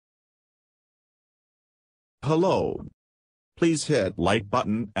Hello. Please hit like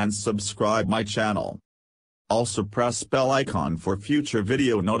button and subscribe my channel. Also press bell icon for future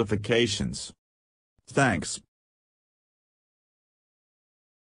video notifications. Thanks.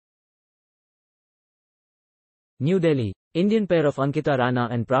 New Delhi. Indian pair of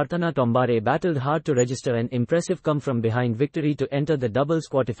Ankita-Prarthana and Prarthana Thombare battled hard to register an impressive come-from-behind victory to enter the doubles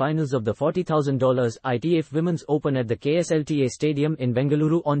quarterfinals of the $40,000 ITF Women's Open at the KSLTA Stadium in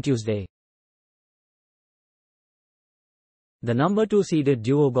Bengaluru on Tuesday. The number 2 seeded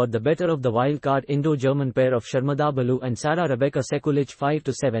duo got the better of the wildcard Indo-German pair of Sharmada Balu and Sarah Rebecca Sekulic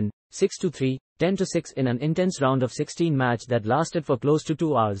 5-7, 6-3, 10-6 in an intense round of 16 match that lasted for close to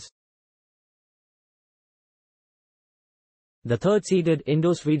 2 hours. The third-seeded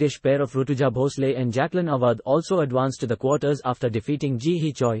Indo-Swedish pair of Rutuja Bhosale and Jacqueline Awad also advanced to the quarters after defeating Ji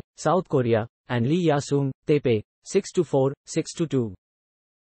Hee Choi, South Korea, and Lee Ya-Hsuan, Taipei, 6-4, 6-2.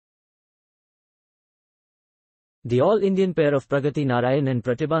 The all-Indian pair of Pragati Narayan and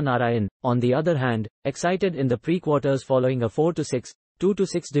Pratibha Narayan, on the other hand, excited in the pre-quarters following a 4-6,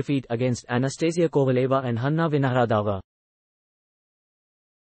 2-6 defeat against Anastasia Kovaleva and Hanna Vinohradova.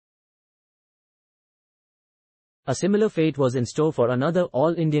 A similar fate was in store for another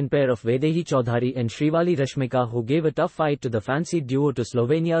all-Indian pair of Vaidehi Chaudhary and Shrivali Rashmika, who gave a tough fight to the fancied duo to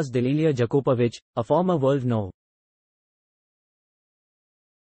Slovenia's Delilia Jakupovic, a former world no.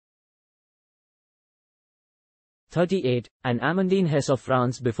 38, and Amandine Hesse of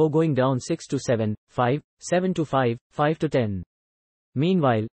France before going down 6-7, 5, 7-5, 5-10.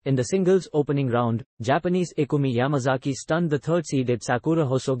 Meanwhile, in the singles opening round, Japanese Ikumi Yamazaki stunned the third-seeded Sakura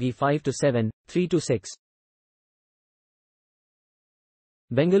Hosogi 5-7, 3-6.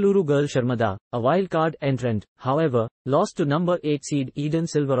 Bengaluru girl Sharmada, a wildcard entrant, however, lost to number 8 seed Eden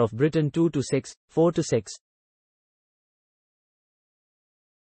Silver of Britain 2-6, 4-6.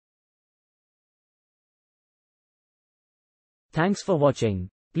 Thanks for watching.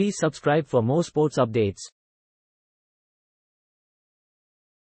 Please subscribe for more sports updates.